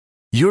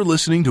You're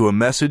listening to a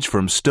message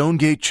from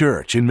Stonegate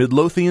Church in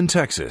Midlothian,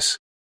 Texas.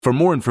 For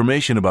more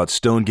information about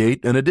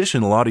Stonegate and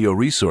additional audio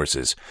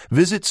resources,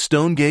 visit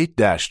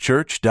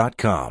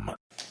stonegate-church.com.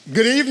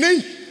 Good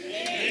evening.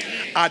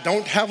 I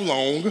don't have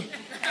long,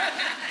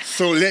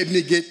 so let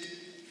me get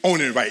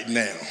on it right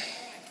now.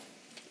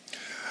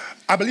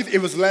 I believe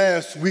it was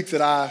last week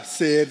that I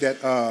said that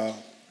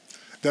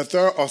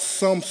there are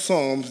some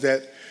psalms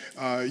that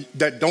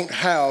don't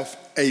have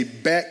a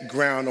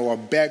background or a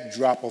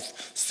backdrop of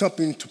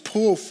something to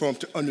pull from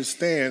to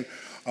understand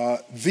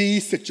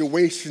the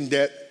situation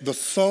that the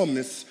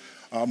psalmist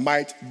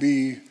might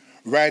be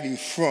writing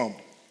from.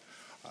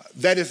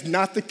 That is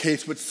not the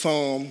case with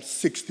Psalm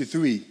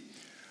 63.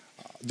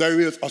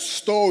 There is a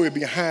story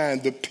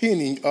behind the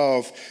penning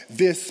of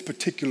this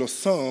particular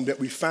psalm that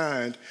we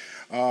find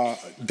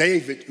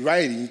David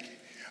writing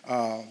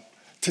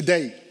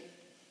today.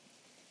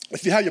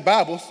 If you have your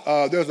Bibles,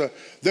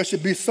 there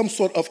should be some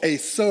sort of a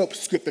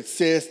subscript that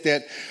says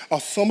that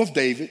a psalm of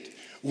David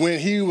when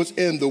he was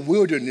in the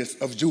wilderness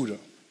of Judah.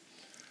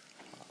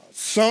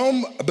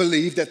 Some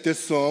believe that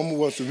this psalm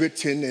was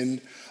written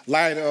in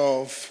light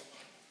of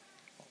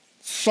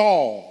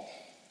Saul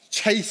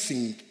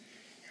chasing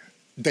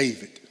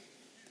David,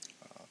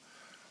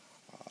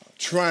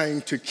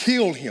 trying to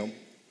kill him.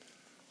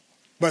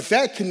 But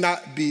that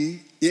cannot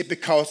be it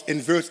because in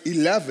verse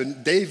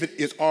 11, David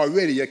is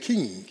already a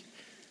king.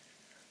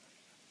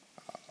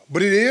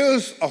 But it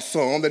is a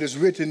psalm that is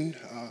written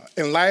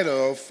in light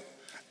of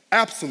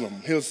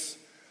Absalom, his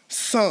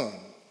son,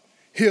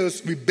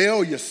 his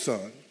rebellious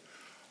son,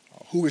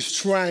 who is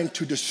trying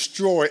to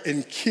destroy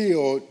and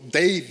kill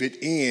David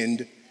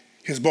and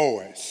his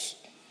boys.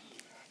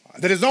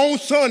 That his own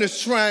son is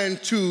trying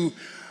to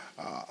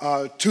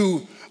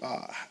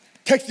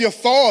take the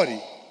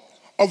authority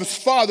of his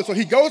father. So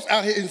he goes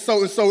out here, and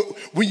so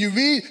when you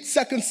read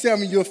 2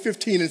 Samuel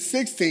 15 and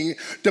 16,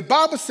 the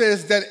Bible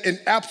says that in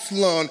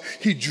Absalom,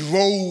 he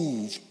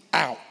drove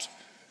out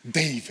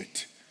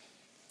David.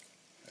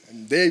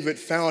 And David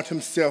found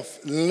himself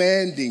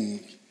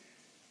landing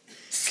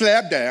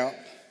slab down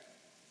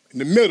in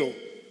the middle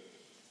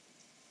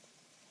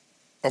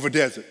of a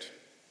desert,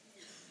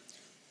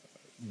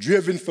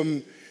 driven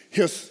from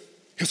his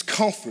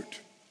comfort,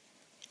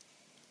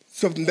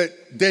 something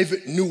that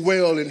David knew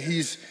well, and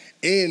he's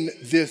in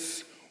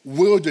this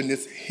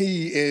wilderness,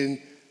 he and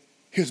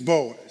his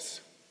boys.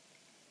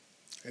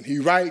 And he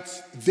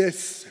writes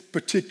this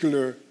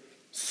particular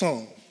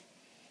psalm.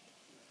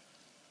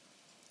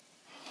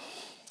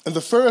 In the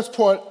first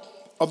part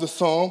of the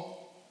psalm,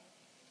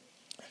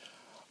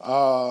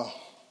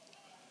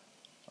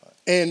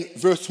 in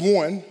verse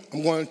 1,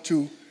 I'm going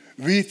to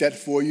read that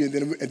for you, and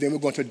then we're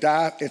going to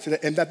dive into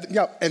that. And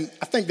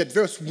I think that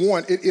verse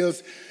 1,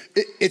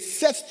 it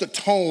sets the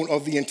tone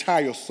of the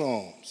entire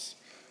Psalms.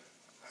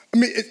 I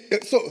mean,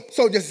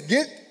 so just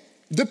get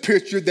the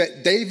picture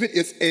that David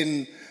is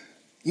in,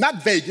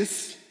 not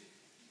Vegas,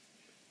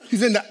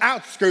 he's in the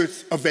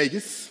outskirts of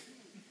Vegas,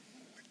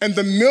 in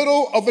the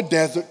middle of a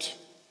desert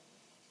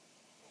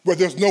where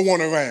there's no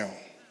one around.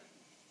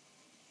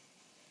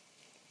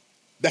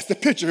 That's the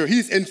picture.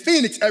 He's in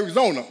Phoenix,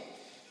 Arizona. It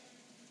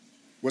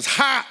was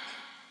hot.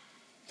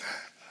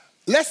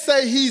 Let's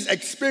say he's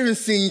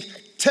experiencing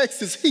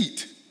Texas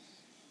heat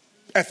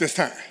at this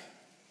time.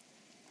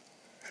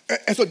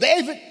 And so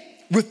David,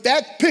 with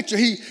that picture,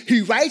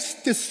 he writes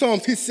this psalm.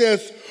 He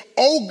says,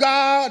 "Oh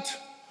God,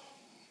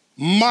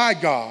 my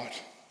God.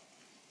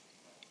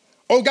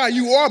 Oh God,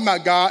 you are my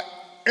God.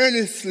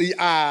 Earnestly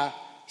I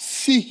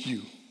seek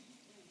you.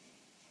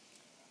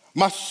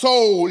 My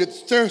soul, it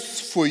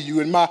thirsts for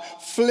you, and my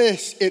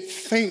flesh, it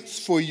faints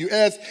for you,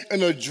 as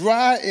in a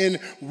dry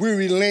and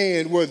weary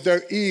land where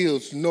there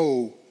is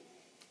no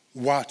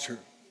water."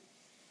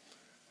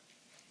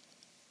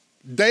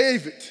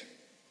 David,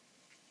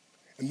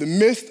 in the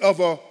midst of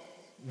a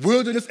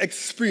wilderness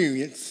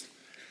experience,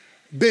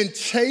 been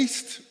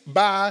chased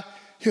by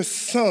his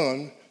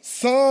son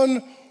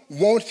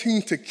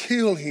wanting to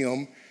kill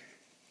him,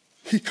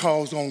 he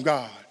calls on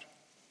God.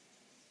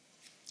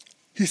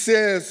 He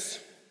says,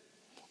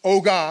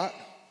 "Oh God,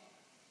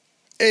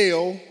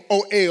 El,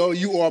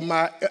 you are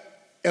my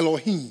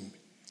Elohim."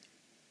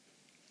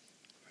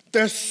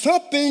 There's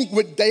something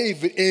with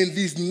David in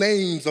these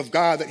names of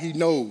God that he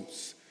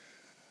knows.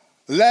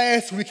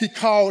 Last week he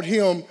called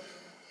him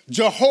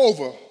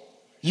Jehovah.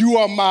 You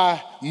are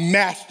my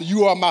master.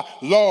 You are my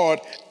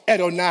Lord,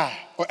 Adonai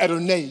or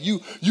Adonai.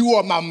 You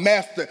are my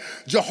master.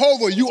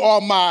 Jehovah, you are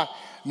my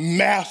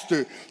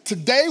master.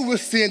 Today we're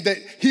seeing that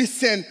he's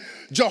saying,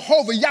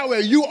 Jehovah, Yahweh,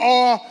 you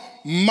are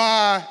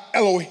my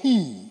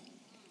Elohim.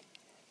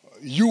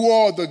 You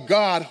are the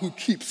God who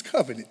keeps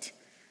covenant.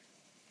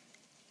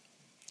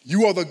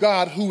 You are the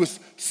God who is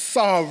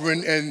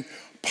sovereign and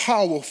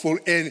powerful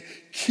and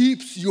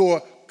keeps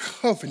your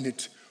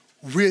covenant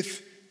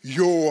with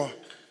your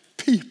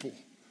people.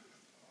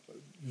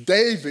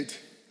 David,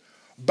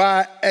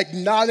 by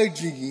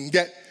acknowledging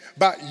that,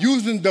 by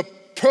using the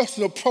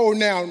personal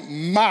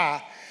pronoun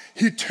my,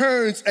 he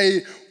turns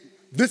a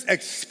this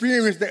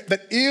experience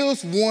that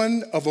is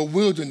one of a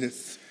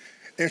wilderness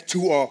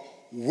into a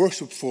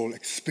worshipful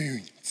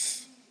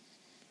experience.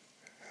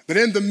 That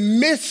in the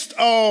midst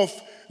of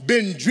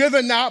being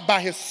driven out by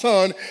his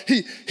son,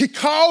 he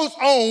calls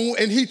on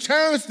and he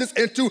turns this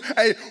into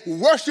a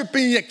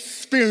worshiping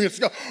experience.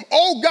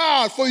 Oh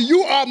God, for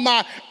you are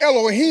my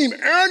Elohim.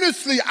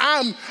 Earnestly,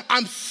 I'm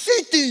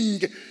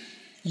seeking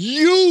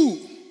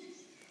you,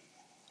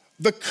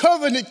 the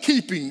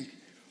covenant-keeping,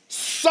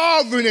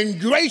 sovereign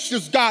and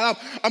gracious God.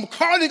 I'm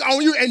calling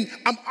on you, and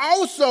I'm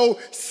also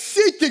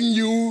seeking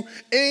you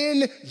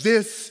in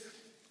this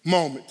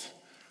moment.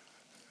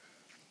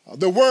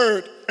 The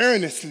word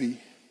earnestly,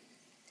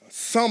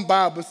 some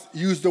Bibles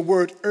use the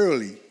word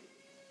early.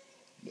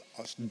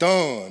 It's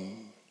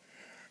dawn,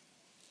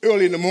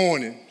 early in the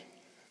morning.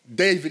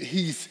 David,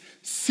 he's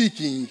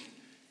seeking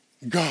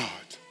God.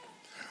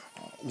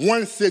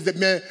 One says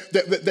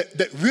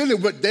that really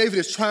what David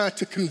is trying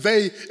to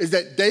convey is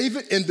that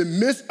David, in the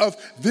midst of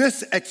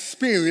this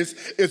experience,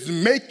 is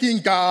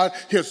making God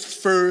his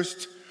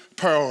first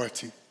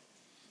priority.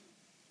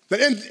 That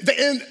in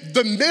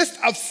the midst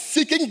of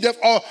seeking death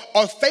or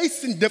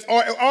facing death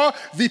or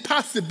the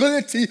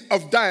possibility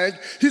of dying,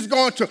 he's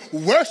going to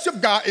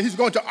worship God, and he's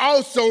going to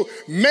also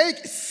make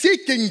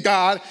seeking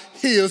God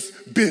his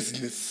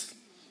business.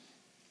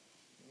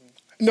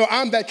 No,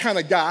 I'm that kind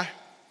of guy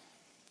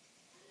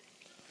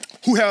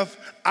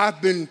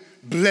I've been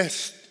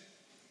blessed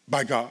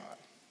by God.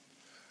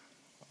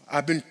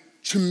 I've been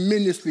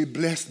tremendously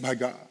blessed by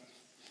God.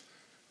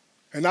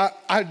 And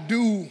I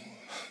do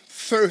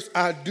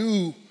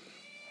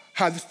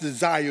have this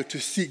desire to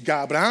seek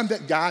God, but I'm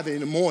that guy that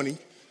in the morning,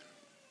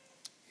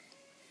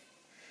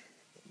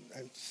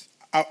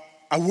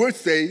 I would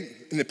say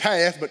in the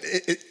past, but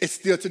it's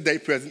still today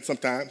present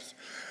sometimes.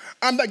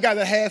 I'm that guy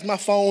that has my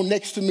phone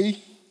next to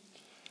me.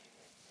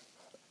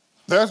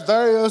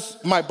 There's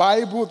my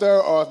Bible,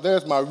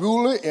 there's my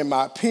ruler and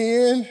my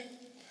pen.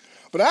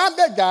 But I'm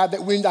that guy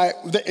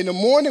that in the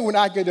morning when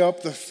I get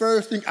up, the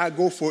first thing I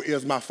go for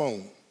is my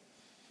phone.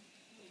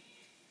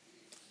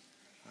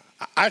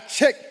 I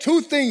check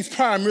two things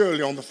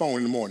primarily on the phone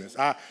in the mornings.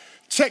 I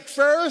check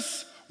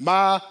first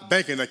my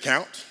banking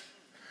account,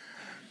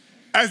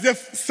 as if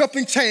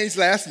something changed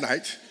last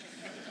night.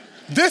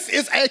 This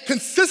is a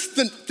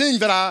consistent thing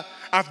that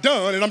I've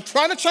done, and I'm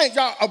trying to change.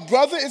 A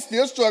brother is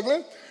still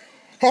struggling,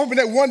 hoping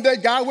that one day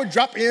God would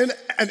drop in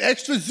an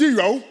extra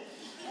zero,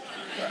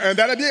 and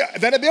that'll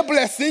be a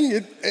blessing.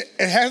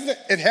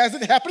 It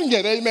hasn't happened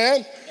yet,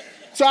 amen.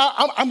 So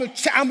I'm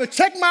gonna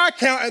check my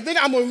account, and then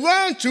I'm gonna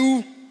run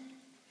to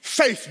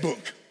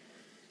Facebook,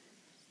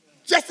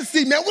 just to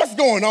see, man, what's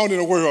going on in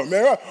the world,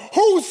 man?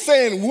 Who's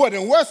saying what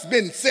and what's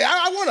been said?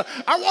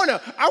 I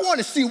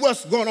wanna see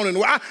what's going on in the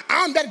world.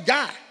 I'm that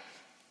guy.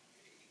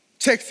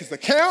 Checks his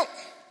account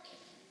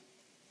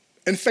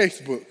and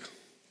Facebook.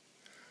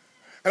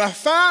 And I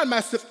find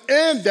myself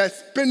in that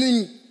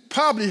spending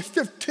probably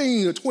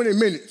 15 or 20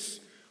 minutes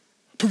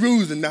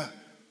perusing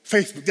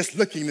Facebook, just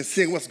looking and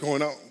seeing what's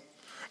going on.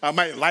 I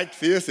might like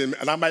this and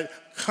I might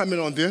comment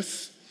on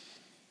this.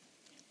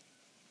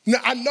 Now,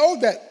 I know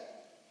that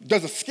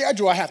there's a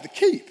schedule I have to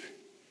keep.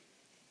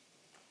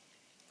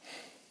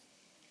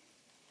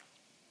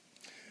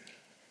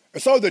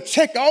 And so to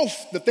check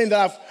off the thing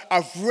that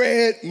I've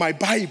read my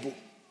Bible,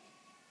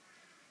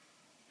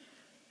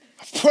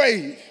 I've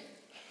prayed,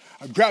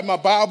 I grab my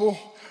Bible,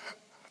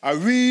 I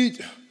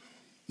read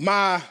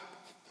my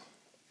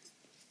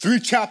 3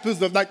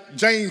 chapters of like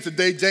James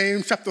today,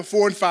 James chapter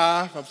 4 and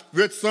 5. I've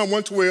read Psalm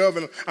 112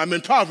 and I'm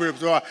in Proverbs.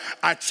 So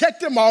I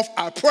check them off,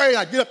 I pray,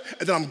 I get up,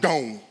 and then I'm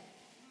gone.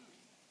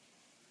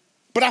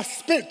 But I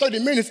spent 30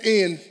 minutes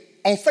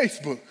on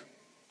Facebook.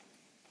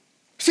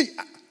 See,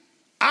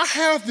 I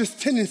have this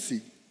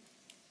tendency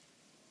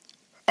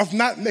of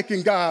not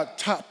making God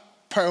top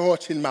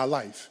priority in my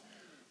life.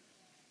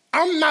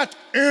 I'm not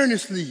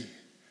early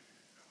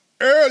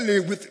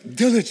with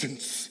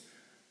diligence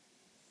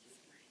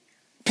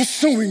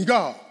pursuing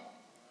God.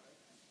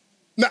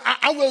 Now,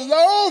 I would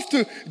love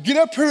to get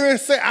up here and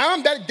say,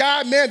 I'm that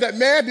guy,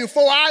 man,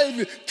 before I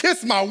even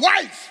kiss my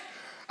wife,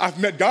 I've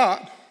met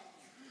God.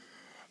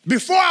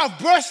 Before I've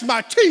brushed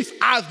my teeth,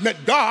 I've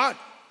met God.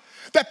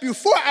 That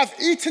before I've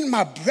eaten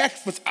my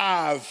breakfast,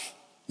 I've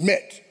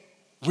met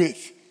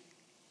with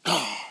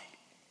God.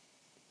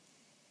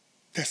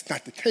 That's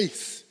not the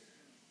case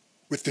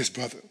with this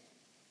brother.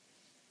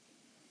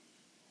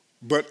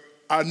 But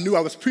I knew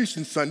I was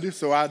preaching Sunday,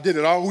 so I did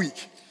it all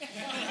week.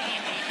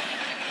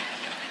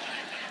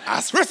 I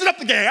switched it up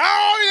again.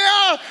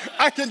 Oh, yeah.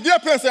 I can get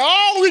up here and say,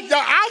 all week,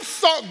 I've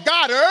sought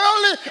God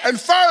early and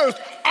first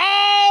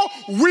all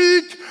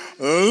week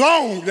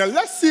long. Now,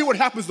 let's see what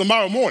happens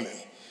tomorrow morning.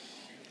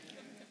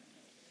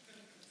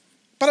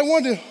 But I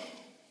wonder,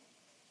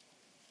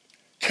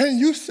 can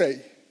you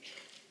say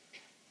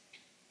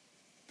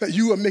that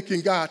you are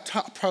making God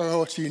top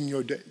priority in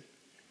your day?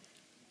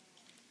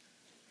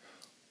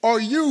 Are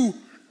you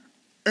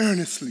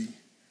earnestly,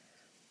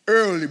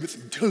 early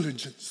with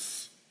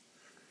diligence,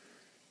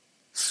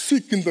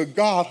 seeking the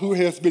God who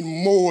has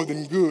been more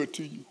than good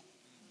to you?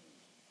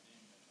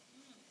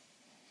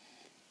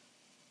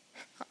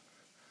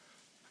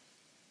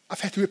 I've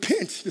had to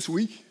repent this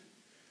week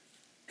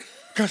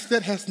because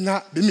that has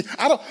not been me.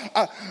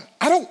 I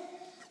don't.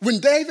 When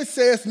David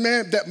says,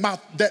 man,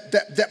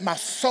 that my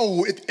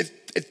soul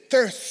it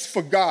thirsts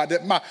for God,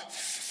 that my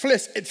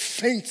flesh it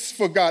faints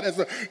for God,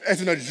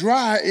 as in a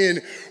dry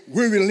and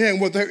weary land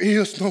where there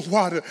is no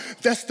water.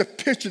 That's the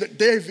picture that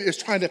David is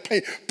trying to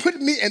paint. Put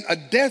me in a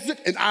desert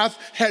and I've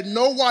had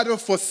no water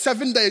for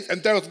 7 days,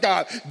 and there's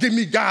God. Give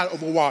me God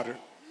over water.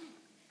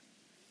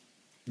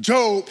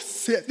 Job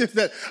said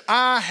that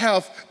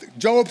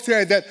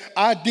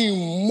I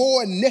deem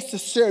more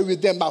necessary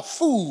than my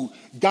food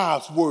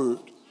God's word.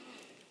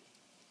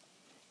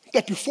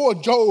 That before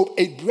Job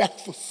ate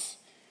breakfast,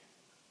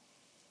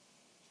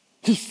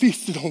 he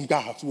feasted on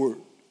God's word.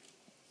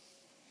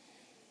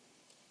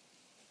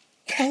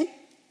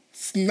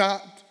 That's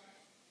not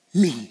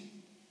me.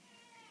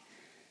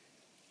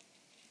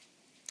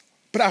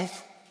 But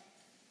I've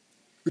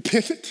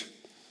repented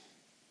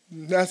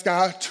and asked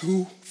God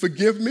to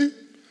forgive me.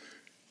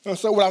 And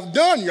so what I've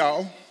done,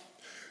 y'all,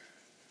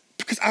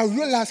 because I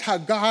realize how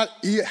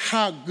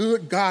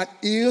good God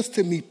is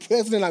to me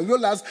presently, and I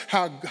realize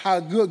how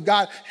good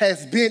God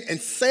has been in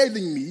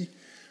saving me.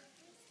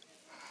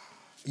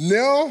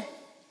 Now,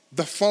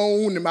 the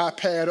phone and my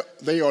iPad,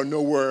 they are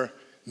nowhere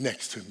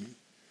next to me.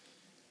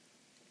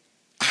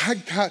 I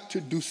got to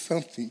do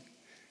something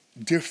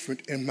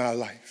different in my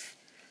life.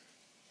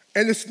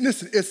 And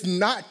it's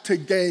not to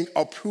gain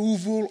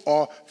approval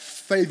or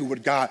favor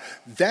with God.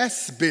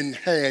 That's been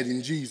had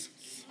in Jesus.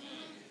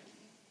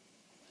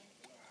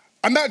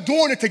 I'm not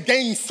doing it to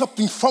gain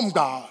something from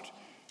God.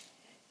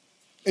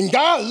 And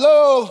God's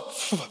love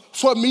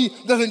for me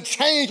doesn't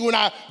change when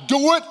I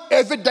do it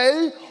every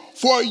day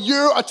for a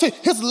year or two.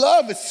 His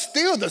love is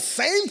still the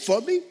same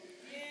for me.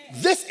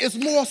 This is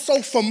more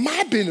so for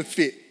my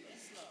benefit.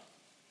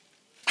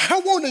 I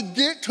want to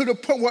get to the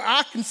point where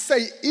I can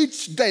say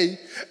each day,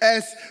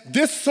 as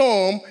this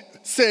psalm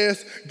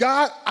says,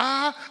 God,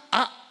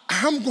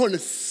 I'm going to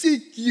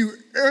seek you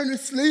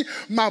earnestly.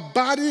 My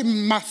body,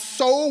 my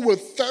soul will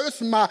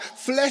thirst, my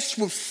flesh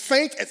will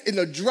faint as in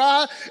a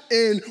dry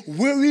and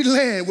weary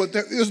land where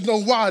there is no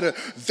water.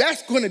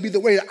 That's going to be the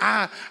way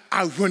that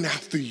I run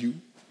after you.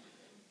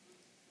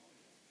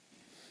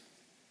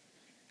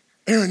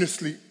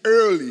 Earnestly,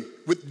 early,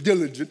 with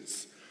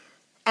diligence,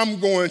 I'm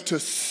going to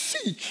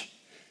seek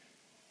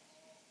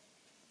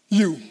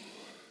you.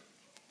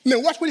 Now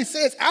watch what he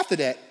says after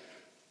that.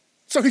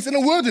 So he's in the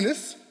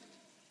wilderness.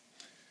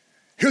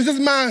 Here's his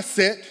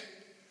mindset.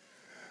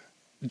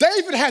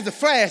 David has a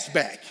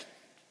flashback.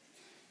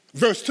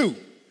 Verse 2.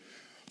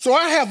 So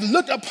I have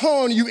looked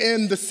upon you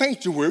in the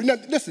sanctuary. Now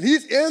listen,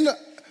 he's in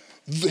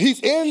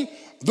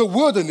the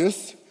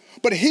wilderness,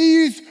 but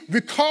he's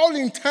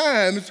recalling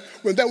times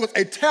when there was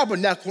a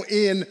tabernacle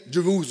in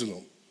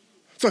Jerusalem.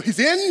 So he's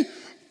in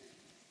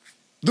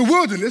the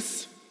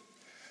wilderness,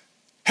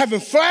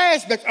 having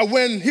flashbacks of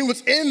when he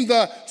was in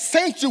the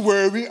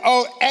sanctuary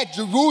at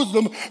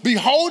Jerusalem,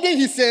 beholding,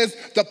 he says,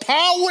 the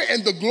power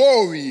and the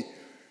glory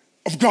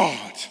of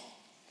God.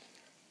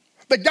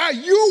 But God,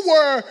 you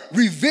were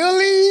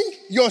revealing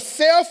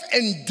yourself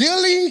and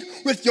dealing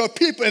with your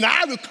people, and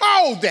I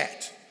recall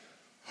that.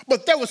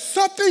 But there was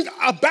something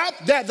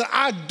about that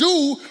I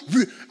do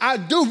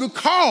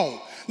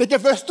recall. Look at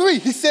verse 3.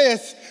 He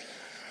says,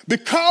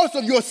 because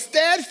your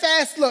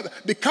steadfast love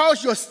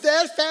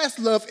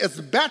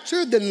is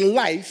better than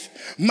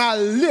life, my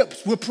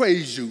lips will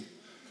praise you.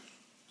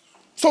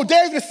 So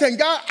David is saying,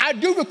 God, I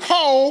do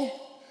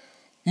recall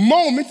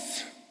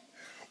moments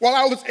while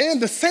I was in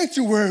the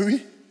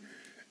sanctuary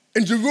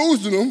in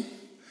Jerusalem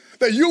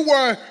that you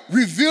were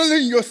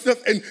revealing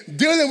yourself and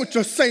dealing with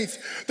your saints,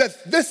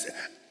 that this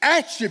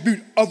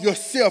attribute of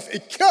yourself,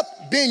 it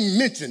kept being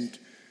mentioned,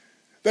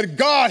 that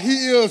God,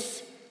 he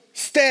is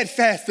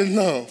steadfast in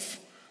love.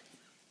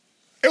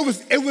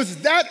 It was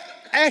that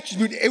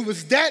attribute, it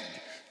was that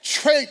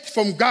trait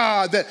from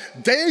God that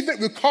David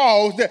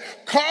recalls that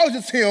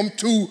causes him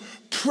to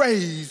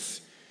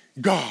praise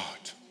God.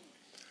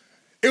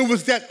 It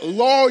was that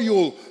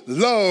loyal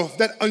love,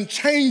 that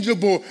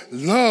unchangeable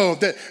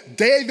love that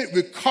David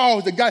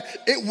recalls that God,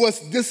 it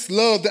was this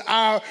love that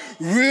I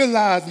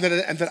realized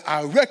and that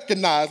I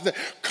recognized that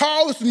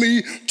caused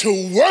me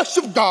to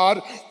worship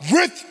God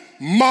with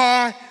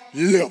my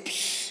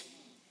lips.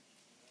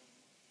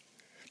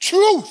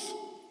 Truth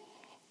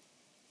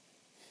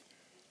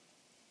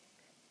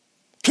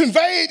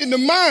conveyed in the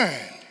mind,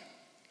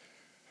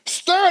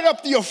 stirred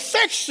up the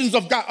affections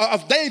of God,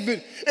 of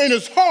David in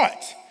his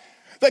heart,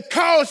 that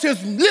caused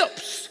his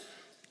lips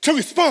to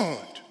respond.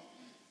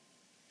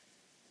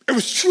 It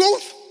was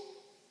truth,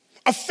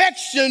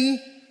 affection,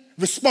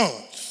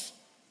 response.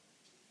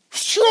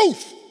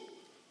 Truth,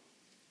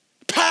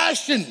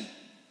 passion,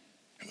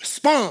 and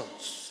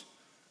response.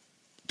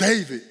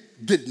 David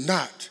did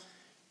not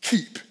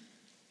keep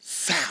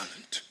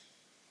silent.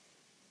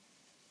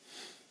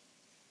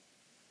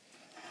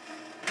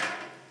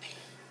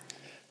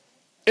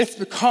 It's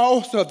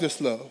because of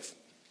this love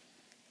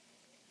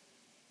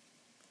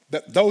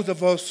that those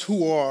of us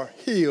who are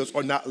his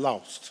are not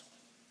lost.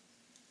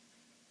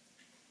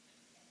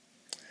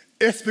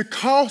 It's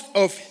because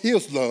of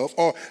his love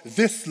or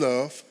this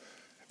love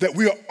that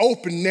we are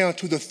open now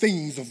to the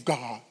things of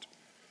God.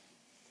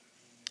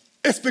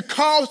 It's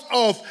because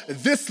of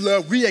this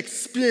love we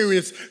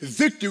experience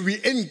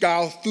victory in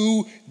God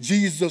through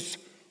Jesus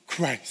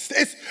Christ.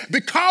 It's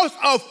because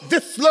of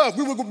this love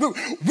we're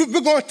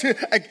going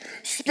to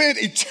spend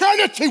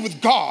eternity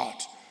with God,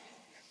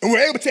 and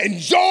we're able to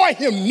enjoy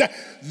him now.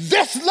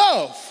 This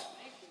love,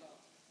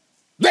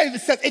 David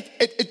says,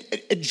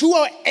 it drew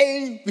out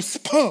a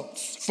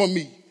response from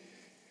me.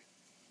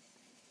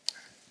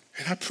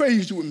 And I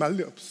praised you with my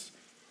lips.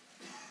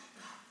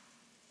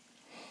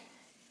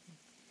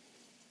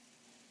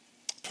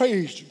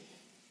 Praised you.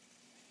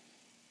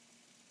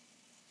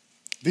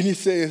 Then he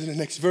says in the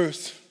next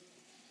verse,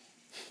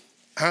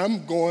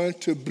 I'm going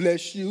to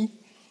bless you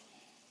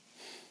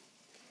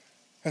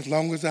as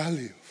long as I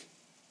live.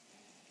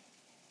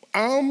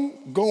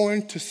 I'm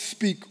going to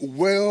speak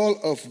well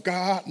of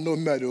God no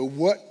matter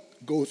what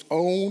goes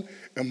on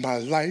in my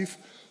life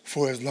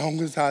for as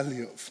long as I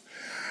live.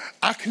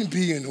 I can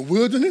be in the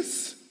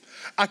wilderness.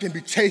 I can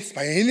be chased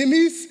by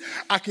enemies.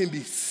 I can be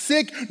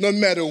sick. No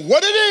matter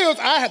what it is,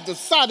 I have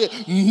decided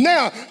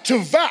now to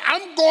vow.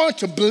 I'm going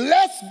to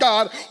bless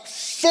God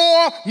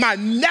for my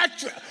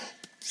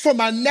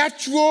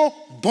natural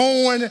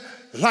born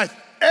life.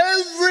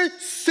 Every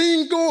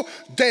single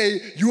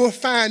day you will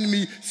find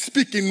me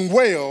speaking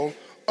well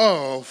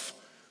of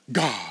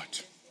God.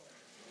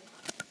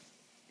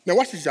 Now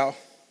watch this, y'all.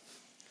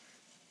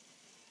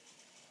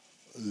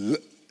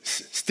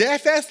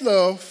 Steadfast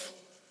love,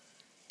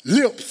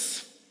 lips.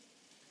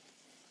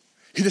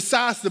 He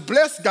decides to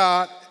bless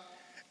God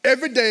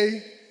every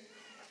day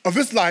of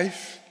his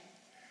life.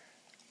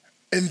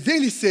 And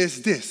then he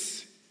says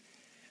this,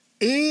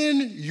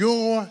 in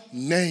your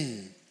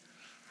name,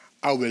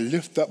 I will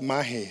lift up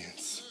my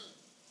hands.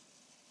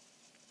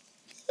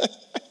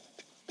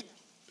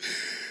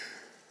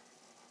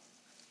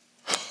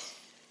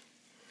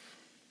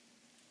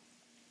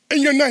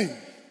 In your name.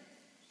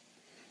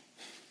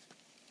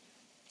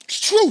 It's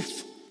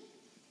truth.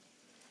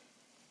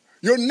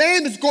 Your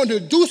name is going to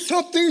do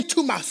something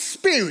to my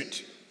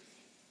spirit,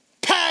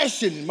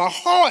 passion, my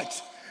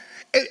heart.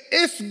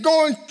 It's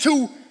going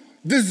to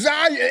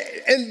desire,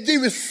 and the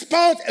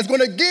response is going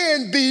to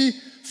again be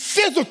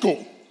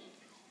physical.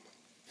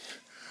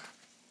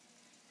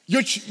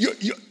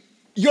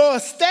 Your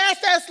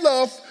steadfast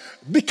love,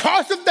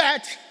 because of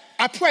that,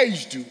 I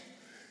praised you.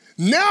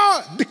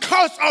 Now,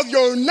 because of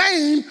your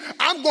name,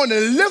 I'm going to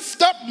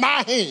lift up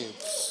my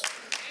hands.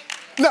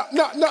 Now,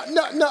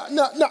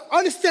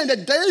 understand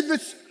that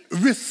David's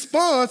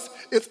response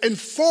is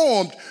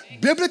informed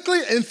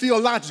biblically and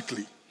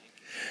theologically.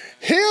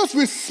 His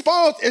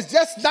response is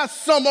just not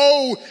some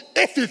old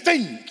iffy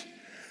thing.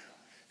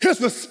 His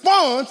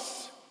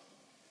response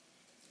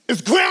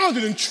is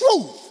grounded in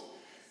truth,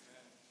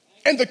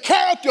 and the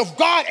character of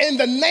God, and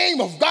the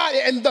name of God,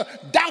 and the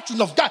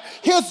doctrine of God.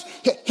 His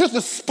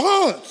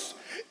response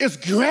is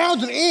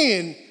grounded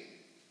in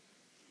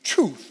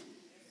truth.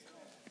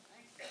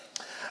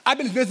 I've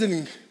been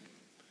visiting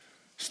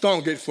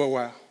Stonegate for a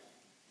while.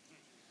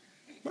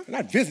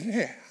 Not visiting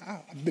here.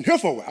 I've been here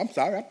for a while. I'm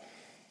sorry. I'm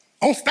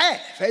on staff.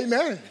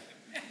 Amen.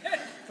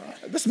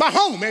 This is my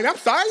home, man. I'm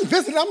sorry. I'm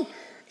visiting.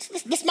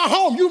 This is my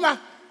home. You my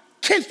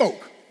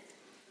kinfolk.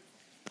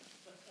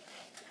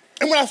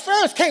 And when I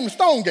first came to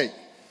Stonegate, I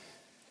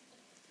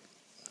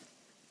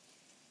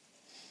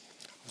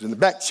was in the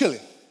back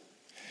chilling.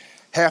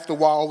 Half the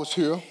wall was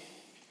here,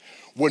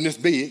 wasn't this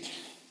big.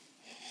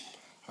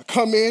 I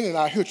come in and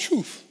I hear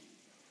truth.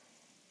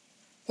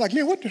 Like,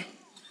 man, what do you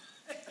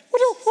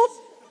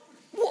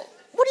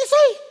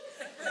say?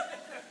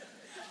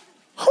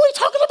 Who are you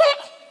talking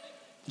about?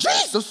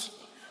 Jesus.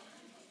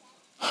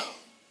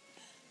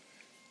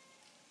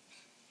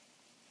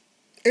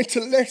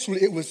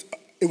 Intellectually, it was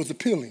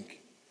appealing.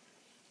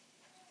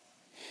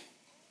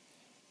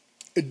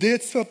 It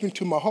did something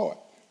to my heart.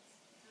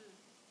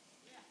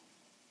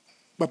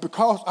 But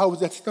because I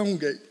was at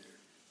Stonegate,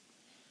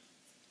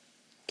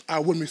 I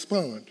wouldn't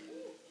respond.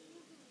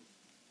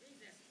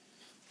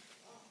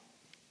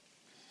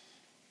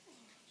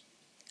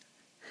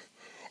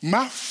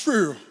 My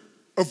fear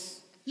of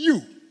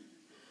you,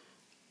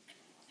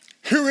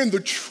 hearing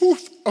the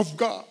truth of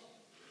God,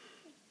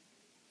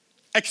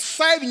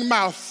 exciting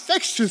my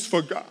affections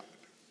for God,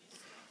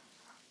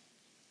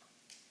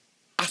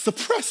 I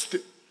suppressed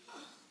it.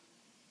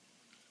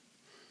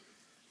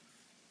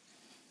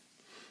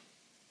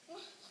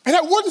 And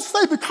I wouldn't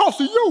say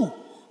because of you.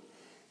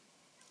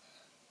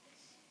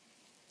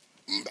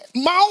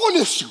 My own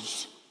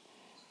issues.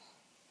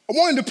 I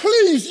wanted to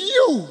please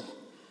you.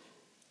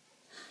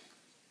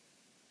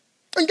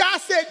 And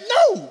God said,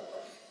 no.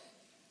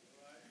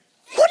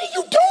 What are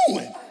you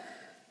doing?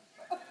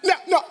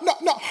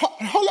 No,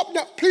 hold up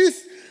now.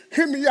 Please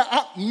hear me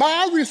out.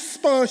 My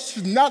response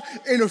should not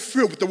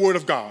interfere with the word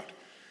of God.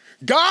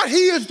 God,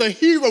 he is the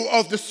hero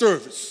of the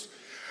service.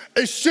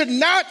 It should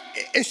not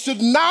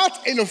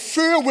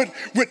interfere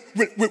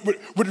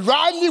with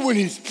Rodney when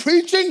he's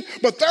preaching,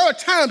 but there are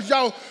times,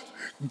 y'all,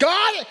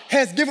 God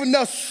has given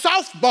us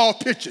softball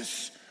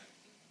pitches.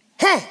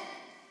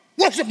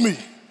 Worship me.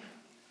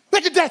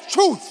 Look at that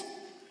truth.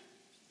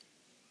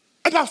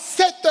 And I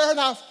sat there and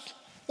I was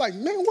like,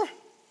 man,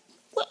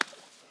 what?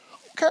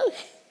 Okay. All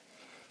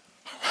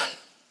right.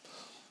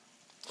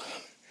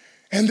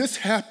 And this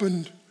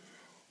happened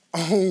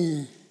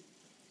on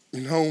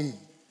and on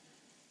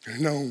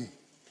and on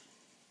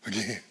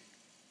again.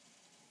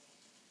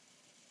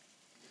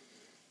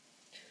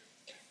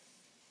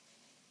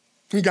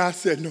 And God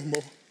said no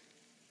more.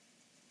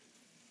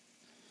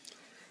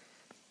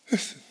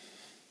 Listen,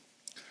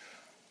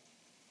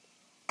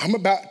 I'm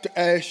about to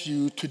ask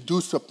you to do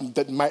something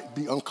that might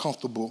be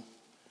uncomfortable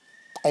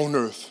on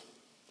earth,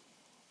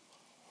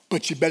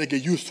 but you better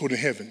get used to it in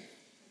heaven.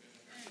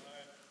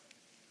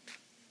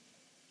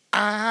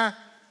 I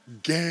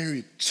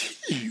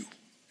guarantee you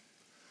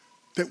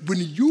that when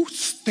you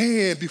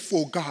stand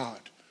before God,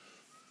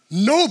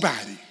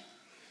 nobody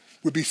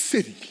will be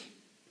sitting,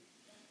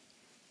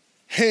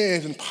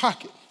 hands in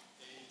pocket,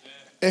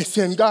 and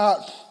saying,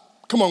 God,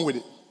 come on with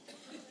it.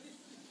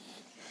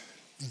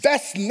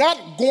 That's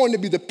not going to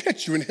be the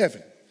picture in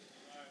heaven.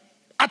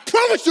 I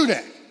promise you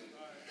that.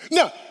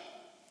 Now,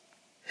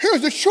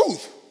 here's the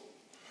truth.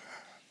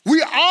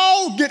 We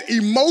all get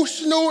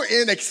emotional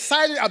and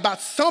excited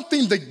about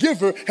something the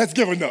giver has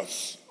given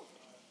us.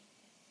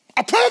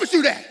 I promise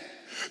you that.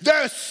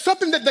 There's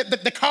something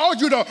that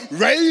calls you to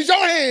raise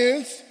your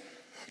hands,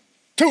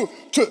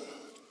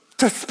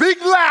 to speak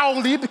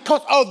loudly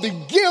because of the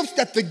gifts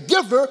that the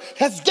giver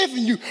has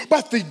given you.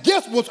 But the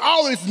gift was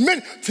always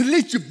meant to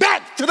lead you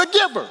back to the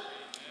giver.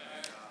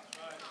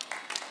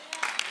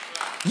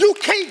 You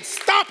can't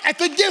stop at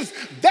the gifts.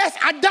 That's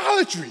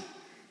idolatry.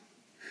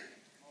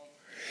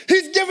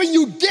 He's giving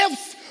you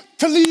gifts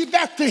to lead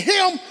back to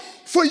him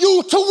for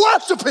you to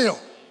worship him,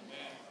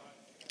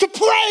 to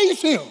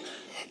praise him,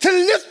 to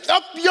lift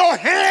up your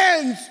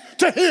hands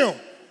to him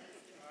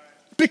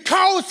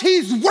because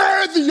he's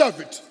worthy of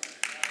it.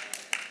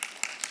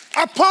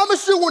 I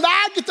promise you, when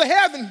I get to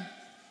heaven,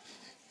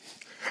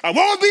 I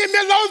won't be in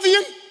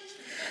Midlothian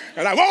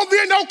and I won't be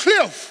in no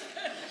cliff,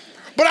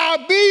 but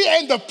I'll be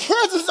in the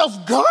presence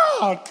of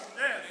God.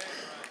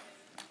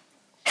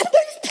 I'm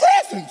in his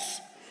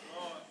presence.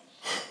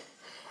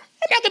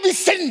 I'm not going to be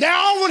sitting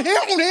down with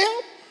him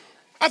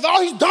after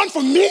all he's done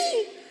for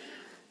me.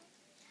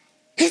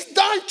 He's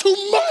done too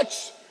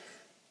much.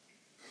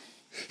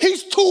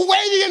 He's too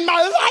weighty in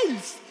my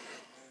life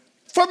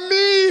for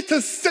me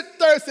to sit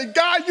there and say,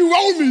 God, you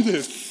owe me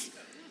this.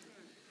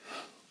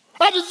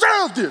 I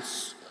deserve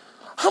this.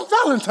 I'm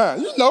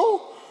Valentine, you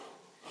know.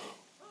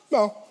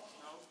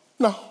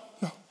 No.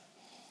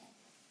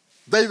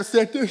 David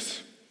said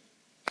this.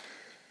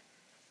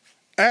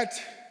 At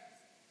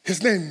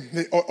his name,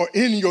 or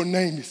in your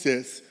name, he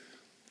says,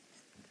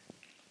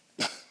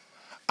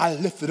 I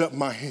lifted up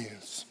my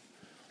hands.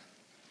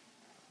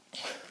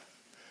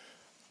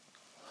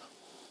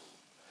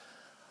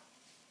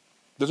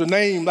 There's a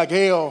name like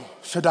El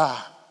Shaddai.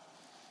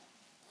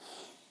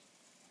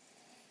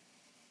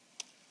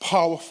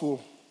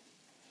 Powerful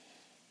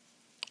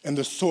and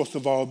the source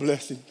of all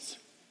blessings.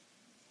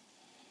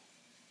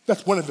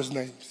 That's one of his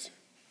names.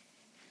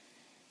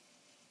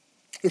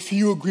 If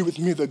you agree with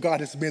me that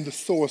God has been the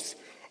source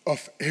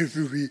of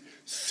every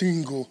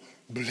single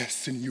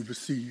blessing you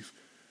receive,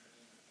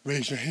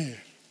 raise your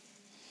hand.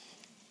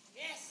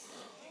 Yes.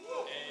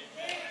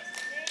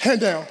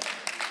 Hand down.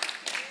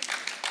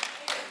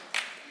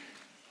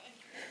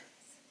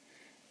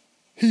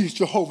 He's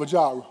Jehovah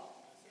Jireh.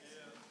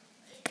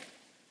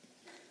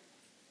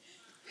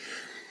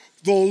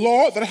 The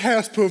Lord that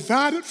has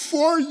provided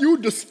for you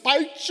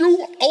despite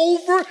you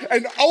over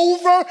and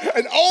over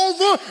and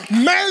over.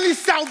 Mainly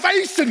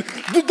salvation.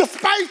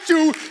 Despite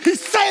you, he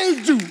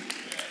saved you.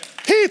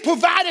 He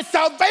provided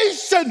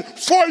salvation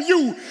for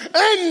you.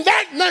 In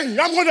that name,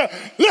 I'm going to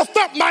lift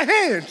up my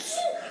hands.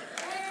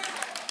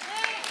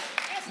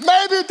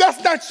 Maybe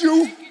that's not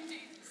you.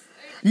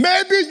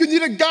 Maybe you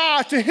need a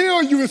God to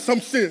heal you in some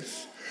sense.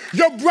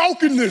 Your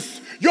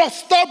brokenness, your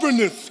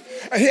stubbornness.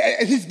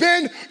 And he's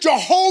been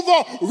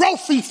Jehovah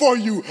Rapha for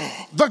you,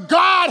 the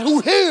God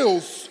who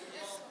heals,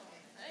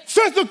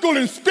 physical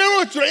and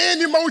spiritual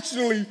and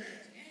emotionally.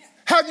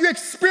 Have you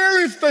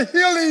experienced the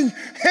healing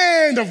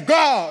hand of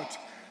God?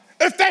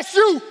 If that's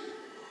you,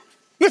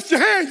 lift your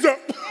hands up.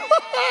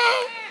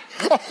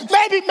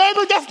 Maybe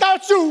that's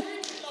not you.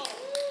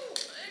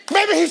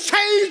 Maybe he's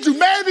changed you.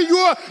 Maybe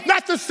you're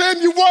not the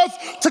same you was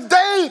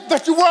today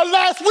that you were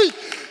last week.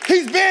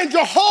 He's been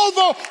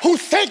Jehovah who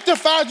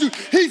sanctified you.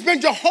 He's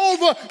been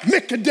Jehovah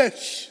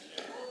Mikadesh,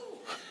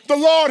 the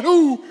Lord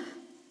who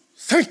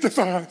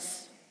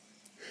sanctifies.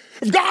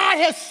 If God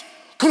has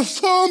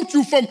confirmed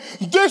you from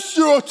this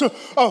year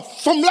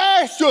from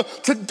last year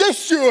to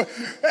this year,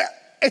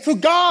 into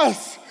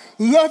God's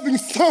loving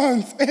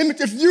son's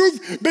image, if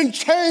you've been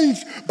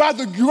changed by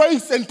the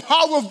grace and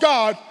power of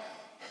God,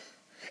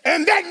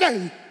 in that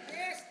name,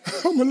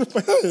 I'm gonna lift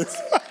my hands.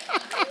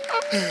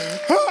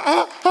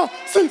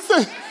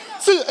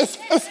 See, it's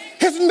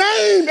his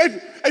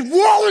name, it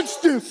warrants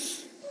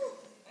this.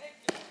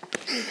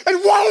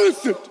 and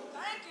warrants it.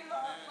 Thank you,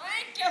 Lord.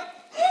 Thank you.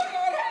 Oh,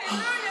 Lord,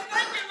 hallelujah.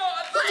 Thank you,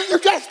 Lord. Thank You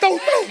just don't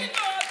know. you,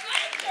 Lord.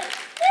 Thank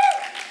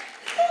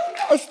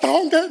you. A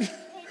Stonegate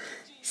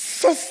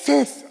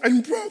sisters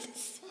and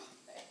brothers,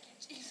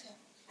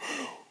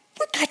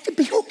 we got to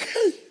be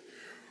okay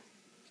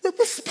with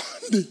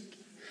responding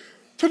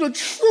to the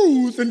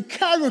truths and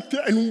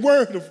character and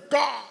word of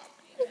God.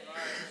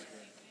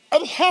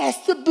 It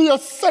has to be a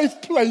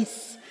safe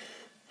place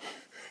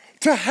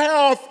to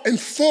have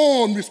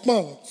informed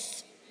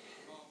response.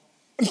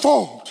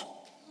 Informed.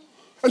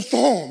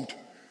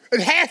 It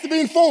has to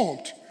be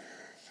informed.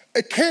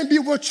 It can't be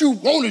what you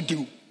want to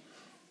do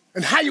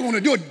and how you want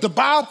to do it. The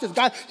Bible says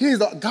God, He is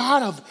a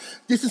God of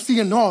decency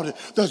and order.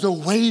 There's a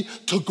way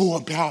to go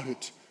about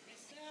it.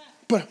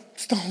 But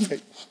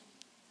Stonegate,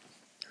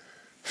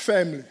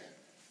 family,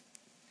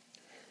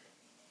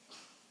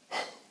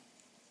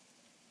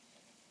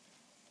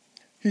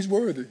 He's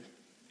worthy.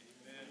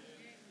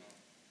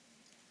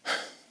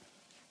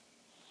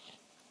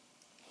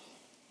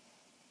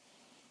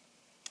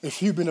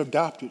 If you've been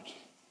adopted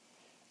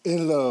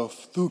in love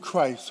through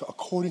Christ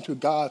according to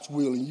God's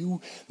will, and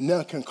you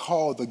now can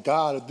call the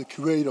God of the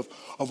creator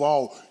of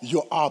all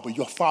your Abba,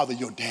 your father,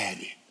 your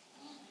daddy.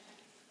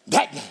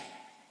 That name.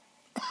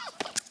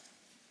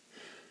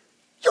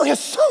 You're his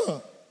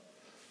son,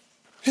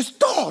 his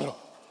daughter.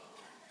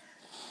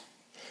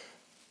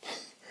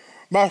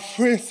 My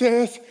friend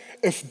says,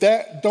 if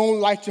that don't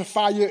light your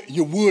fire,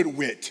 your wood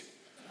wet.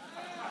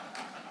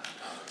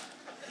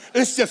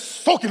 It's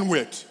just soaking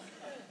wet.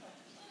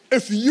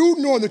 If you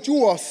know that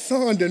you are a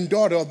son and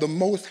daughter of the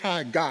Most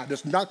High God,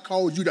 does not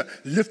cause you to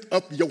lift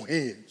up your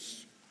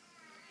hands.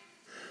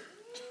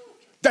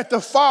 That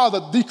the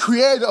Father, the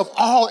creator of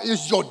all,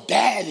 is your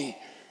daddy.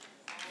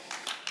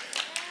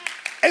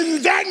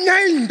 In that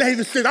name,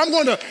 David said, I'm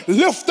going to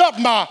lift up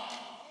my...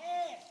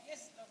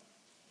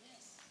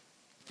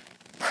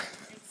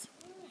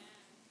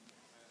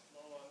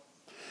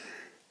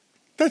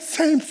 That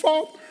same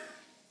Father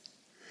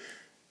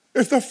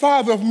is the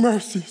Father of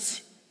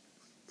mercies.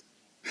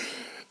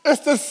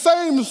 It's the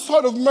same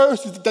sort of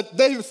mercies that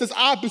David says,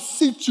 I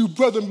beseech you,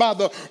 brethren, by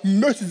the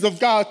mercies of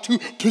God, to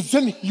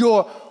present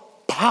your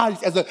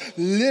bodies as a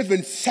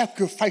living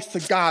sacrifice to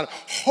God,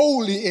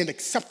 holy and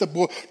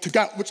acceptable to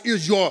God, which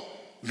is your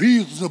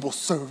reasonable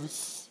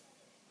service.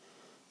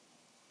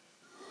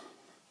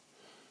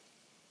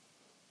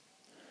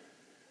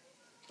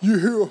 You're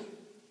here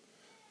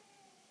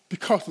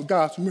because of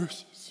God's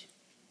mercies.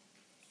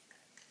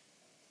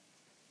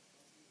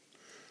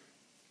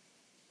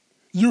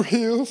 You're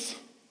His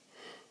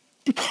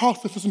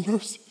because of His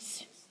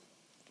mercies.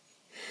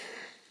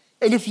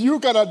 And if you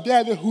got a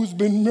daddy who's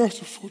been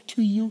merciful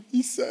to you,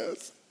 He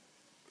says,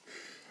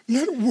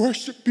 let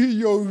worship be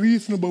your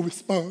reasonable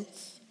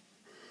response.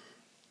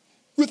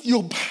 With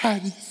your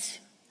bodies,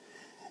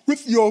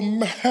 with your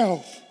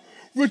mouth,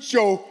 with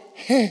your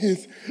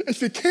hands,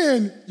 if you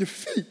can, your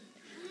feet.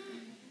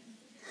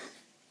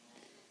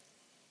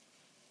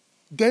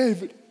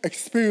 David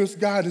experienced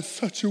God in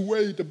such a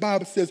way, the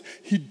Bible says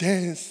he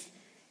danced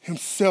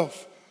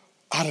himself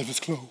out of his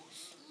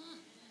clothes.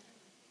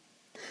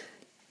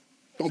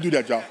 Don't do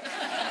that, y'all.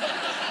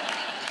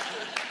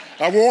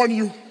 I warn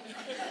you,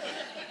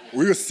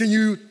 we'll send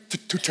you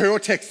to Terrell,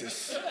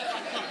 Texas.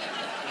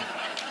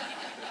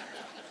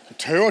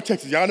 Terrell,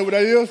 Texas, y'all know what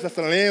that is? That's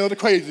the land of the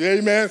crazy,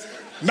 amen?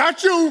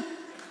 Not you,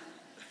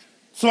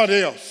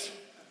 somebody else.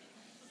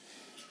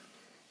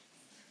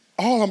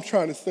 All I'm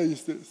trying to say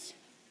is this.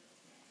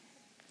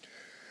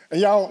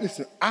 And y'all,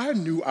 listen, I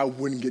knew I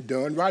wouldn't get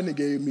done. Rodney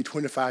gave me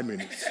 25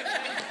 minutes.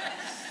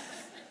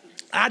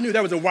 I knew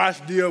that was a wise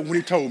deal when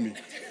he told me.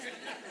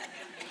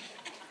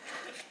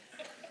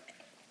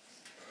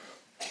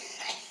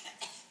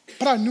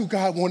 But I knew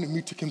God wanted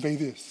me to convey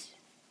this.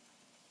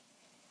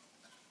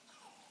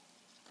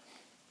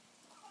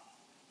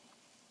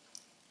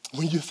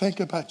 When you think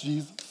about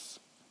Jesus,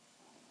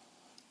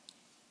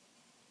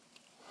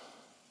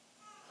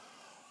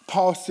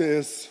 Paul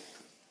says,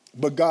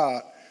 but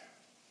God,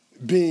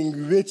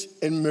 being rich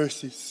in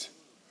mercies,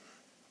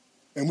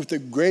 and with the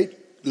great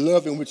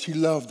love in which He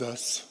loved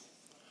us,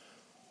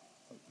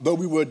 though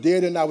we were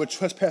dead in our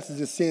trespasses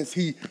and sins,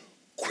 He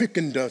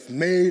quickened us,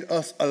 made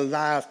us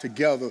alive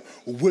together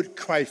with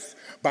Christ.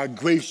 By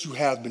grace you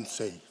have been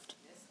saved.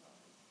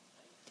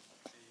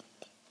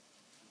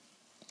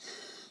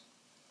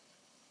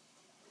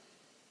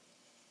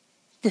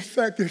 The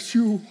fact that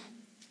you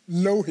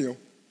know Him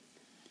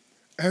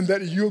and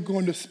that you're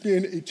going to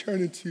spend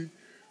eternity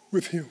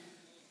with Him.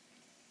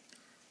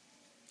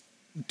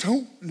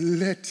 Don't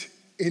let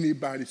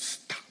anybody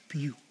stop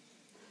you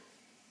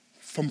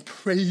from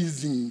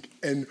praising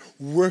and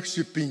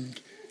worshiping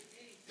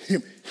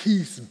Him.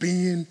 He's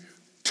been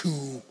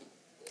too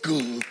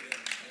good.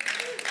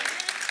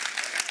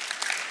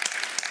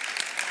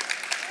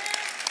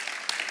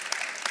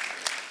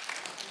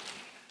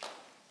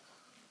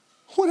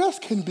 What else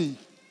can be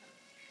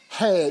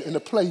had in a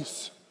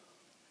place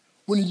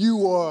when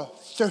you are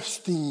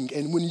thirsting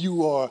and when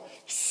you are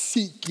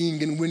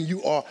seeking and when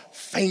you are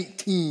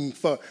fainting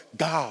for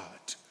God?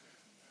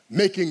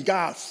 making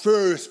God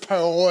first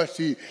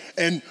priority,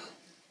 and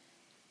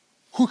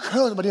who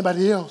cares about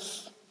anybody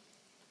else?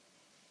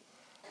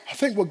 I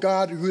think what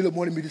God really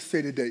wanted me to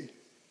say today,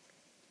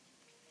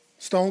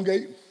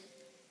 Stonegate,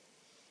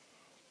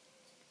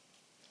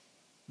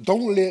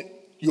 don't let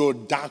your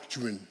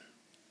doctrine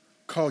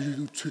cause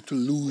you to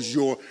lose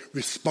your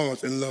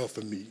response and love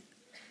for me.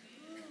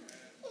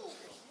 I'm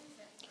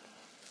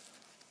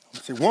going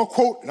to say one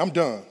quote and I'm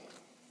done.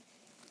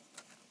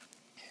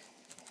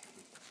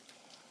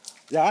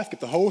 Yeah, I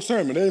skipped the whole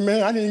sermon.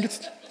 Amen. I didn't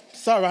get,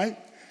 it's all right.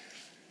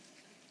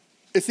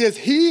 It says,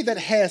 he that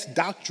has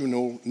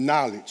doctrinal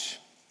knowledge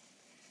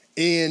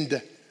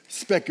and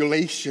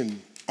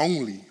speculation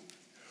only,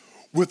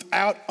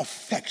 without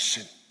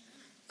affection.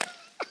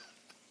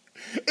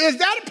 Is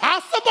that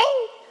possible?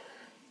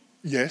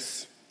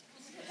 Yes.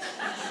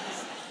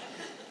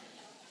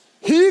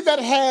 He that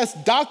has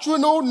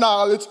doctrinal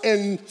knowledge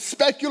and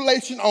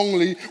speculation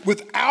only,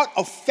 without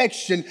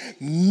affection,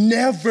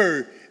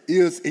 never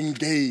is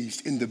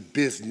engaged in the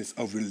business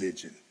of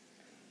religion.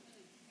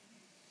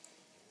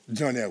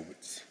 John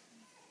Edwards.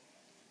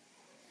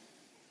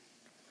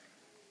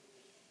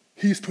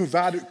 He's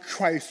provided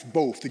Christ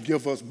both to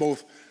give us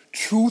both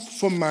truth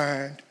for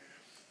mind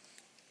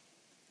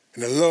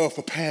and a love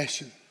for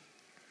passion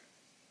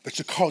that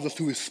should cause us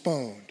to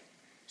respond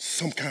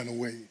some kind of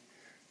way,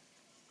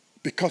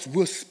 because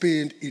we'll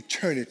spend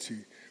eternity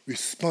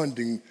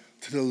responding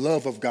to the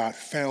love of God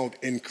found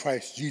in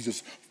Christ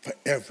Jesus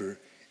forever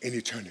in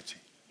eternity.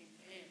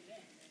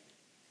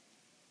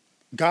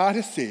 God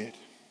has said,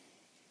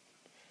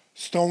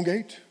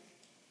 Stonegate,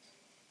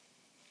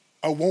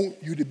 I want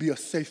you to be a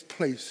safe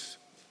place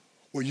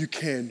where you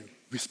can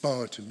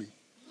respond to me.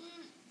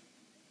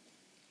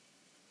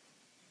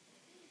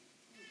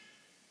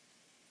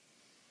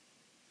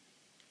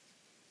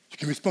 You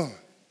can respond.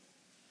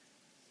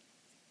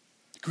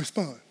 You can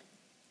respond.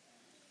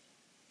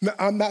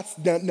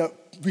 Now,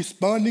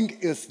 responding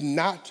is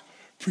not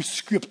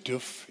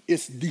prescriptive,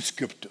 it's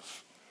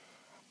descriptive.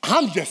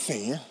 I'm just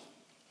saying,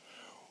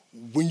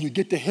 when you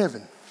get to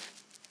heaven,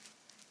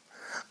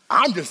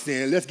 I'm just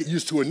saying, let's get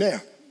used to it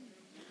now.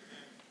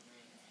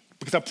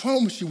 Because I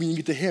promise you, when you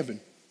get to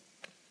heaven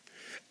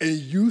and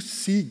you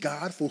see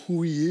God for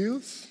who he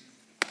is,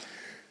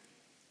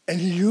 and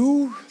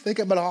you think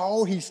about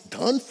all he's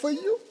done for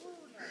you,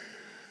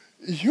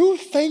 you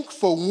think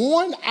for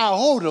 1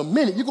 iota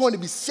minute you're going to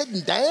be sitting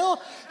down,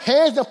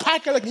 hands in the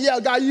pocket like, yeah,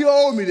 God, you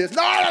owe me this.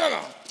 No.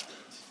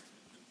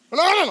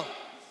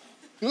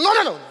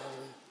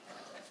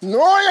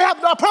 No, it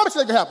happened. I promise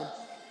you it can happen.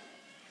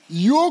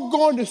 You're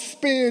going to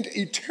spend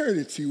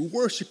eternity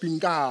worshiping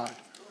God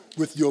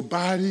with your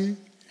body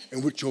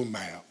and with your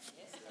mouth.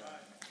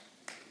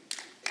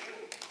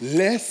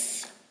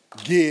 Let's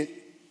get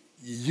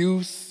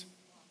used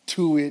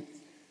to it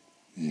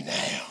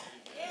now.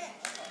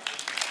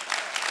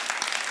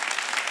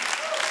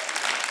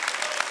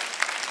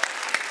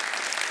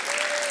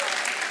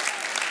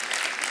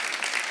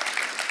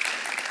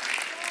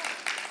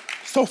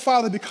 So,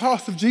 Father,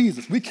 because of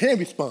Jesus, we can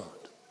respond.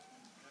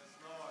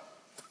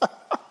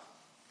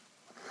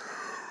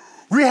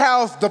 We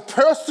have the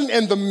person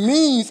and the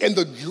means and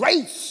the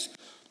grace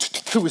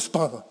to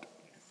respond.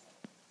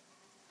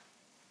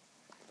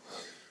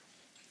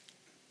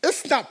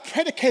 It's not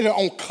predicated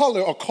on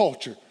color or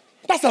culture.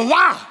 That's a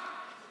lie.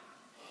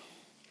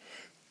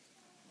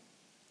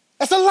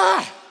 That's a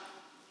lie.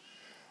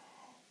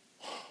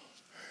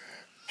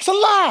 It's a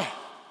lie.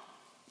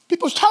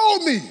 People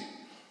told me.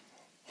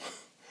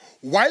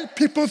 White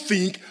people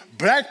think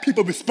black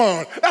people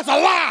respond. That's a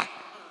lie.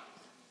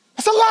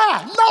 That's a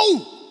lie.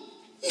 No.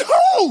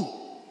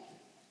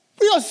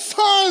 We are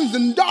sons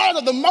and daughters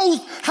of the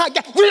Most High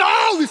God. We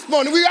all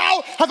respond. We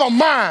all have a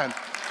mind.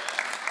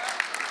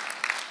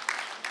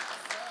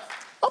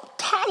 I'm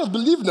tired of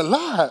believing the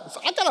lies.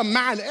 I got a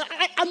mind.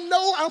 I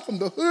know I'm from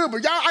the hood,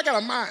 but y'all, I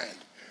got a mind.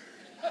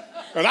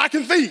 And I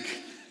can think.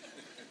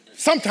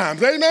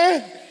 Sometimes,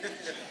 amen?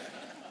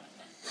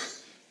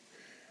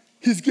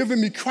 He's given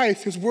me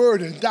Christ, his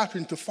word and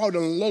doctrine to fall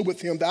in love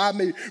with him, that I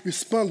may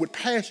respond with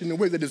passion in a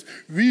way that is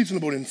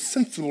reasonable and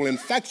sensible and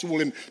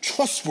factual and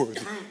trustworthy.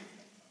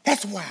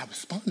 That's why I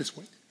respond this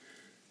way.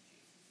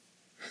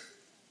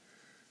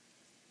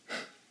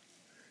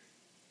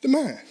 The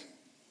mind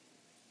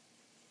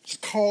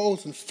should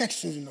cause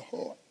infections in the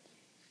heart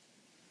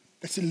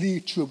that should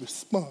lead to a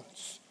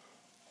response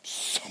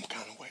some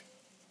kind of way.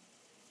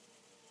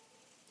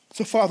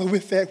 So, Father,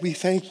 with that, we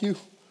thank you.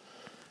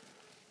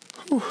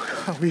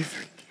 God, we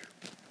thank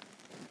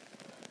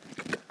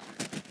you.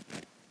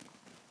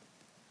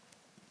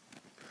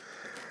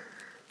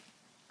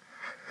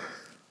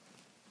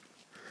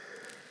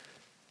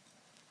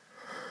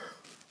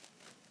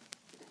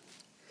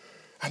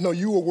 I know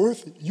you are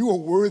worthy. You are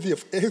worthy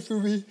of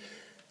every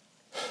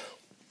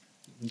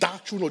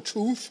doctrinal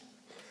truth.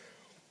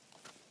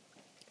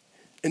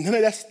 And none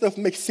of that stuff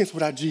makes sense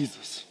without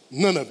Jesus.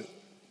 None of it.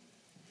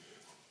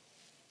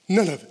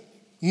 None of it.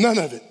 None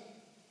of it.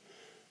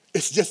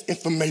 It's just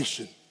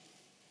information.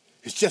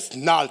 It's just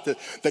knowledge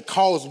that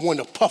causes one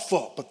to puff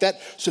up, but that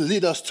should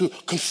lead us to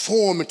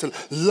conform and to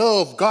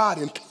love God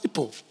and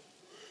people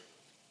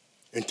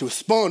and to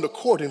respond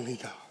accordingly,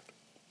 God.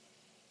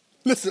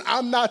 Listen,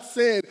 I'm not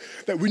saying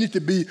that we need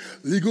to be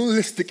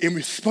legalistic and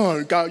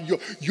respond. God,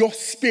 your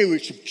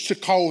spirit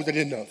should cause that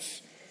in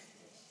us.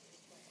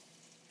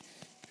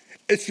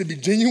 It should be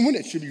genuine,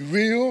 it should be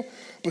real,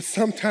 but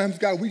sometimes,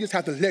 God, we just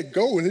have to let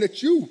go and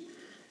let you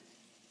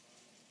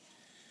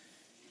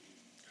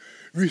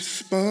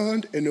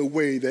respond in a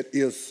way that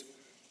is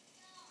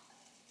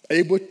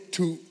able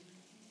to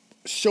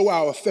show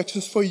our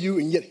affections for you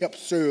and yet help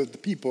serve the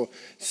people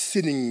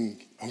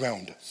sitting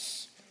around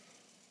us.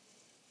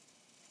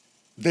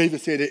 David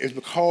said it is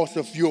because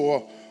of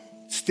your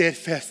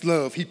steadfast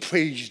love. He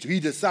praised you. He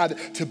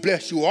decided to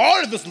bless you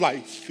all of his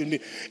life. And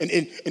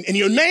in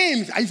your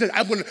names, he said,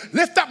 I'm going to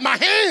lift up my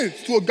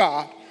hands to a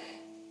God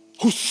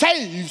who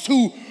saves,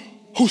 who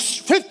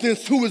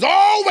strengthens, who is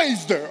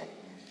always there.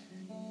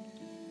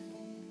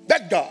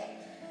 That God.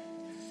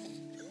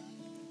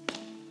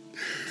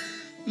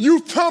 You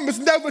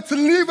promised never to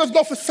leave us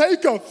nor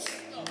forsake us.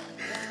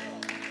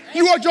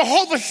 You are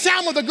Jehovah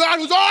Shammah, the God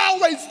who's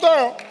always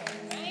there.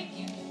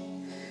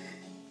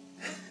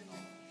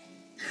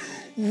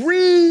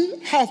 We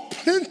have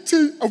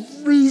plenty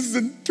of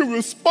reason to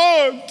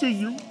respond to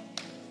you.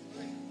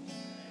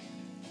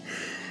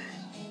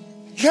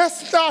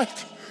 Let's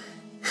not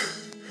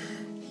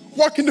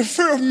walk in the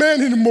fear of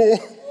man anymore.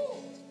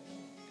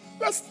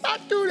 Let's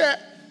not do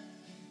that.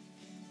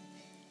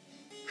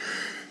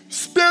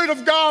 Spirit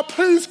of God,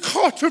 please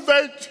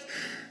cultivate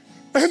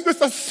in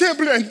this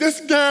assembly and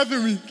this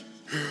gathering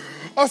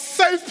a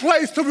safe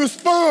place to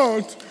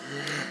respond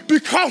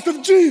because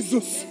of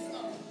Jesus.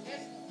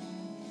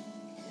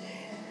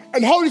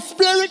 And Holy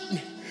Spirit,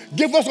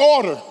 give us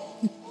order.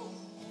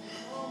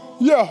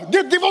 Yeah,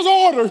 give us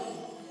order.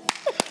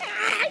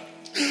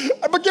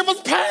 But give us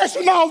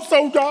passion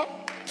also, God.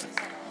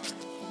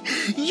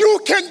 You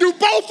can do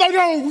both of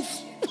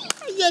those.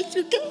 Yes,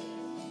 you can.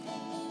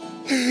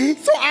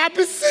 So I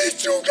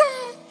beseech you,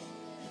 God.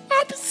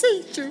 I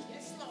beseech you.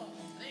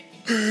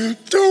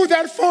 Do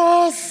that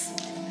for us.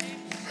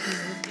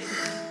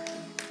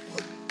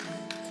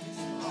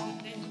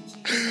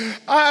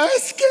 I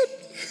ask it.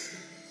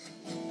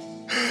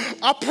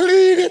 I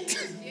plead it.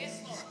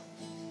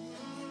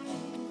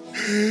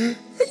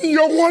 In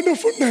your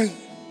wonderful name.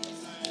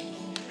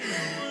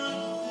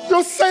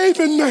 Your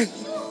saving name.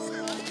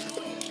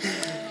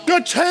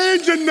 Your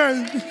changing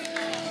name.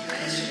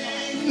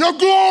 Your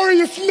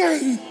glorious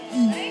name.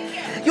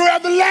 Your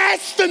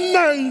everlasting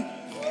name.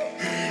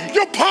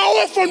 Your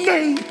powerful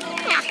name.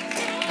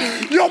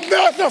 Your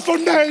merciful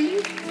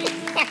name.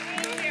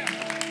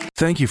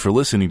 Thank you for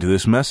listening to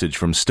this message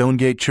from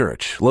Stonegate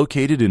Church,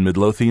 located in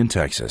Midlothian,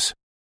 Texas.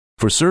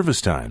 For service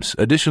times,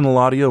 additional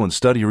audio and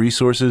study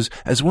resources,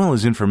 as well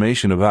as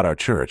information about our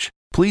church,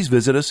 please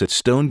visit us at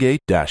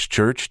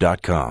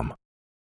stonegate-church.com.